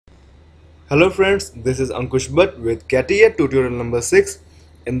Hello friends, this is Ankush Bhat with Catia tutorial number 6.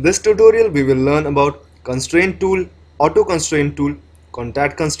 In this tutorial we will learn about Constraint Tool, Auto Constraint Tool,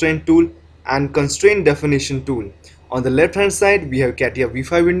 Contact Constraint Tool and Constraint Definition Tool. On the left hand side we have Catia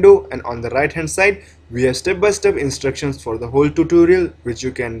V5 window and on the right hand side we have step-by-step instructions for the whole tutorial which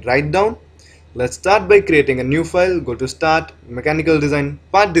you can write down. Let's start by creating a new file. Go to Start, Mechanical Design,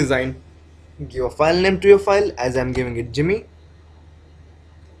 Part Design. Give a file name to your file as I am giving it Jimmy.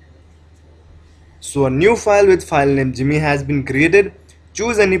 So a new file with file name Jimmy has been created.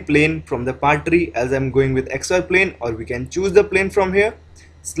 Choose any plane from the part tree as I'm going with XY plane, or we can choose the plane from here.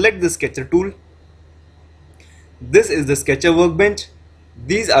 Select the sketcher tool. This is the sketcher workbench.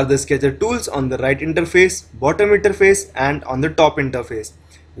 These are the sketcher tools on the right interface, bottom interface and on the top interface.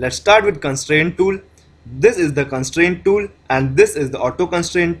 Let's start with constraint tool. This is the constraint tool and this is the auto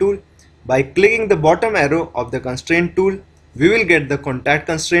constraint tool. By clicking the bottom arrow of the constraint tool, we will get the contact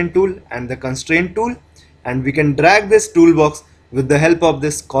constraint tool and the constraint tool, and we can drag this toolbox with the help of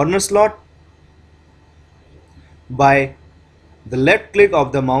this corner slot. By the left click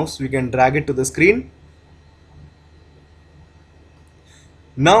of the mouse we can drag it to the screen.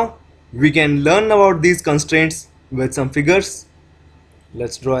 Now we can learn about these constraints with some figures.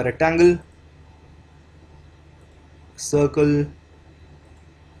 Let's draw a rectangle, circle,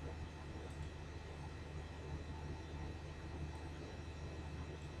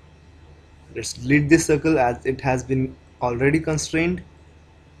 let's delete this circle as it has been already constrained.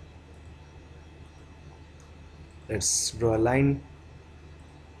 Let's draw a line,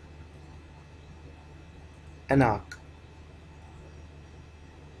 an arc,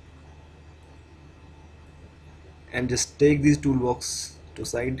 and just take these toolbox to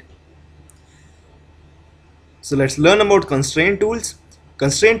side. So let's learn about constraint tools.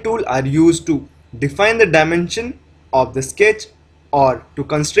 Constraint tools are used to define the dimension of the sketch or to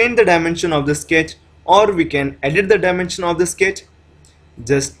constrain the dimension of the sketch, or we can edit the dimension of the sketch.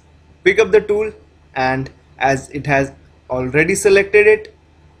 Just pick up the tool, and as it has already selected it,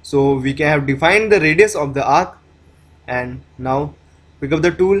 so we can have defined the radius of the arc. And now pick up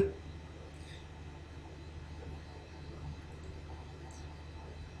the tool,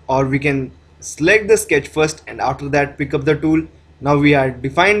 or we can select the sketch first and after that pick up the tool. Now we have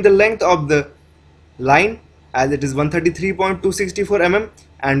defined the length of the line as it is 133.264 mm,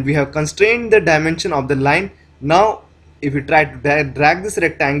 and we have constrained the dimension of the line. Now if we try to drag this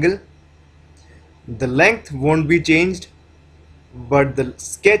rectangle, the length won't be changed, but the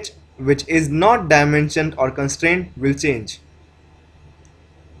sketch which is not dimensioned or constrained will change.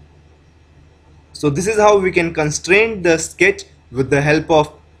 So this is how we can constrain the sketch with the help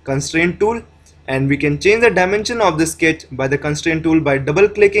of constraint tool, and we can change the dimension of the sketch by the constraint tool by double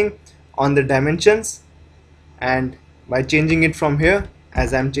clicking on the dimensions and by changing it from here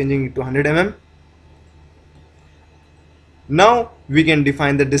as I am changing it to 100 mm. Now we can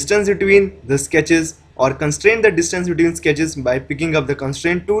define the distance between the sketches or constrain the distance between sketches by picking up the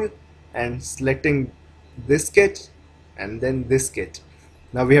constraint tool and selecting this sketch and then this sketch.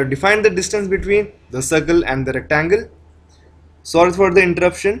 Now we have defined the distance between the circle and the rectangle. Sorry for the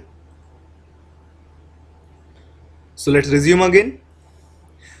interruption. So let's resume again.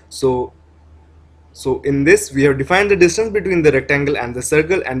 So in this we have defined the distance between the rectangle and the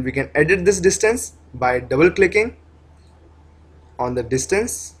circle, and we can edit this distance by double clicking on the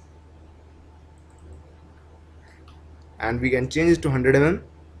distance, and we can change it to 100 mm.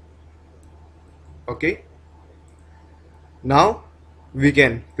 Okay. Now we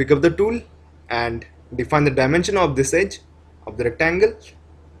can pick up the tool and define the dimension of this edge of the rectangle.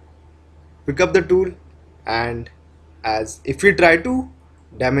 Pick up the tool, and as if we try to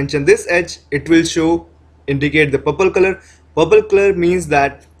dimension this edge, it will indicate the purple color. Purple color means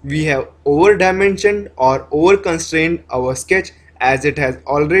that we have over dimensioned or over constrained our sketch, as we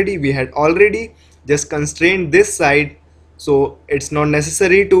had already just constrained this side, so it's not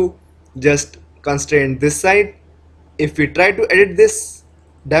necessary to just constrain this side. If we try to edit this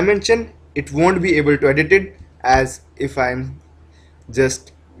dimension, it won't be able to edit it, as if I'm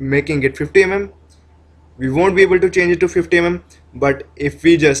just making it 50 mm, we won't be able to change it to 50 mm, but if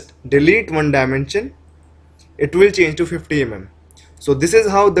we just delete one dimension, it will change to 50 mm. So this is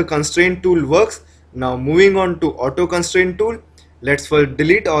how the constraint tool works. Now moving on to auto constraint tool, let's first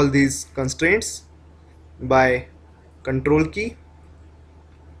delete all these constraints by control key.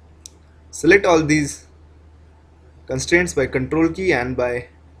 Select all these constraints by control key and by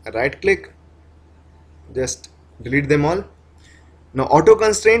right click, just delete them all. Now auto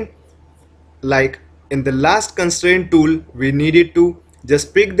constraint, like in the last constraint tool, we needed to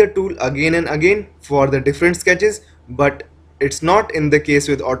just pick the tool again and again for the different sketches, but it's not in the case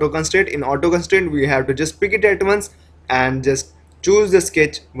with auto constraint. In auto constraint we have to just pick it at once and just choose the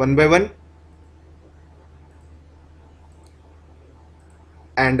sketch one by one,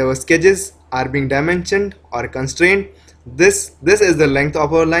 and our sketches are being dimensioned or constrained. This is the length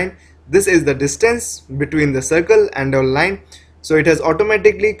of our line, this is the distance between the circle and our line. So it has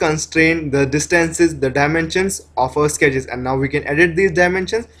automatically constrained the distances, the dimensions of our sketches, and now we can edit these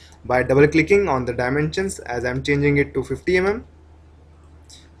dimensions by double clicking on the dimensions. As I'm changing it to 50 mm,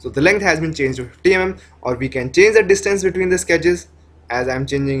 so the length has been changed to 50 mm, or we can change the distance between the sketches as I'm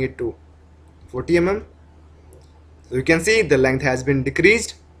changing it to 40 mm. So you can see the length has been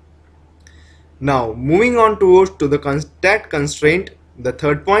decreased. Now moving on towards to the contact constraint, the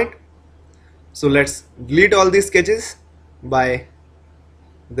third point. So let's delete all these sketches by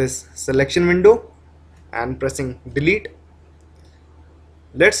this selection window and pressing delete.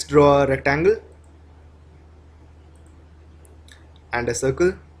 Let's draw a rectangle and a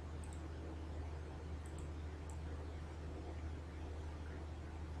circle.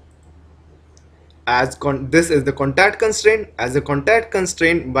 This is the contact constraint. As a contact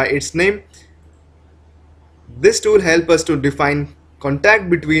constraint by its name, this tool helps us to define contact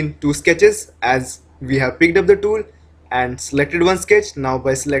between two sketches. As we have picked up the tool and selected one sketch, now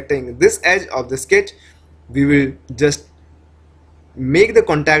by selecting this edge of the sketch, we will just make the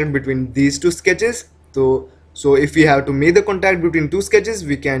contact between these two sketches. So if we have to make the contact between two sketches,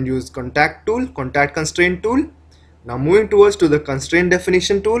 we can use contact tool, contact constraint tool. Now moving towards to the constraint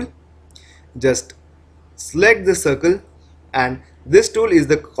definition tool, just select the circle, and this tool is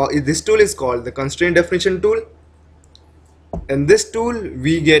called the constraint definition tool. In this tool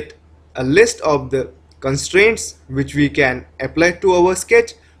we get a list of the constraints which we can apply to our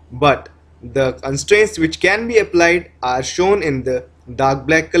sketch, but the constraints which can be applied are shown in the dark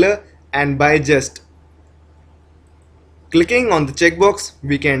black color, and by just clicking on the checkbox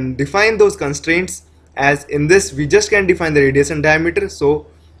we can define those constraints. As in this we just can define the radius and diameter. So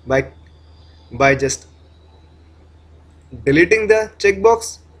by just deleting the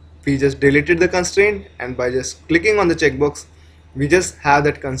checkbox, we just deleted the constraint, and by just clicking on the checkbox we just have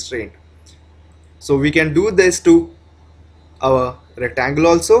that constraint. So we can do this to our rectangle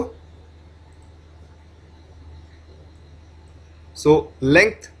also. So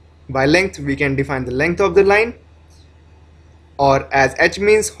by length we can define the length of the line, or as H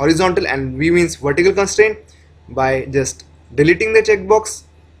means horizontal and V means vertical constraint. By just deleting the checkbox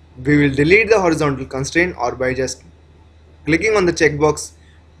we will delete the horizontal constraint, or by just clicking on the checkbox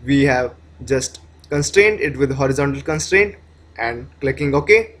we have just constrained it with horizontal constraint and clicking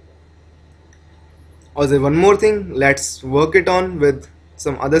OK. Also one more thing, let's work it on with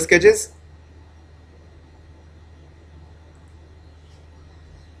some other sketches.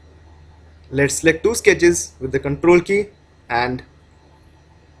 Let's select two sketches with the control key and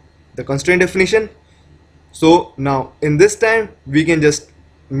the constraint definition. So now in this time we can just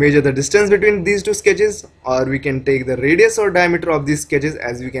measure the distance between these two sketches, or we can take the radius or diameter of these sketches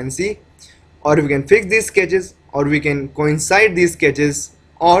as we can see, or we can fix these sketches, or we can coincide these sketches,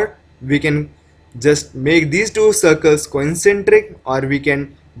 or we can just make these two circles concentric, or we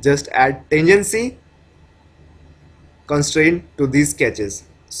can just add tangency constraint to these sketches.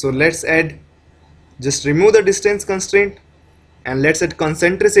 So let's just remove the distance constraint and let's add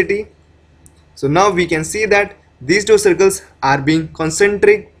concentricity. So now we can see that these two circles are being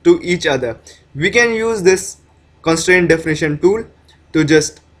concentric to each other. We can use this constraint definition tool to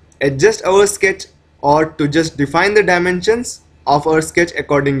just adjust our sketch, or to just define the dimensions of our sketch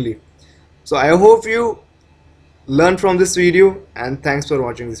accordingly. So I hope you learned from this video, and thanks for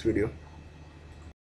watching this video.